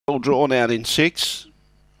All drawn out in 6.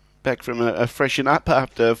 Back from a freshen up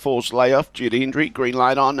after a forced layoff due to injury. Green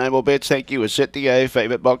light on, no more bets, thank you. We're set to go.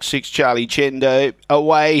 Favourite box 6, Charlie Chendo.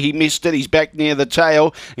 Away, he missed it. He's back near the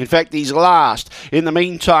tail. In fact, he's last. In the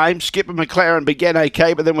meantime, Skipper McLaren began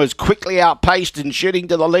okay, but then was quickly outpaced and shooting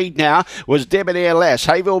to the lead now was Debonair Less.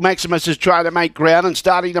 Hayville Maximus is trying to make ground and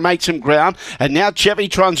starting to make some ground. And now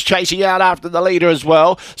Chevytron's chasing out after the leader as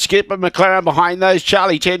well. Skipper McLaren behind those.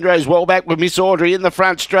 Charlie Chendo's well back with Miss Audrey in the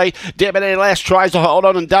front straight. Debonair Less tries to hold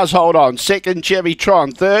on and does hold on. Second,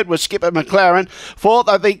 Chevytron. Third was Skipper McLaren. Fourth,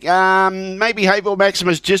 I think maybe Hayville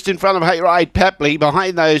Maximus just in front of Hayride Papley.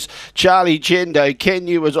 Behind those, Charlie Chendo.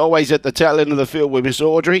 Kenyu was always at the tail end of the field with Miss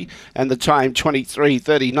Audrey. And the time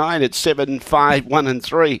 23:39 at 7, 5, 1 and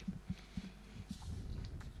 3.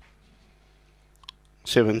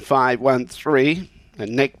 7, 5, 1, 3.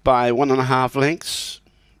 And neck by 1.5 lengths.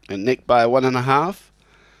 And neck by 1.5.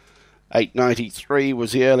 8.93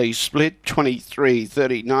 was the early split.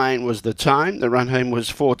 23.39 was the time. The run home was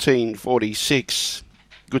 14.46.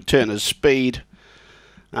 Good turn of speed.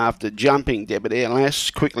 After jumping, Debonair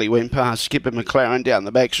Lass quickly went past Skipper McLaren down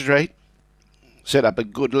the back straight. Set up a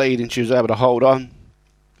good lead and she was able to hold on.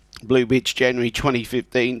 Blue Bitch January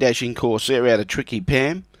 2015. Dashing Corsair out of Tricky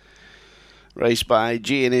Pam. Raced by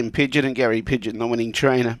G&M Pigeon and Gary Pigeon, the winning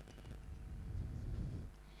trainer.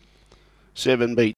 7 beat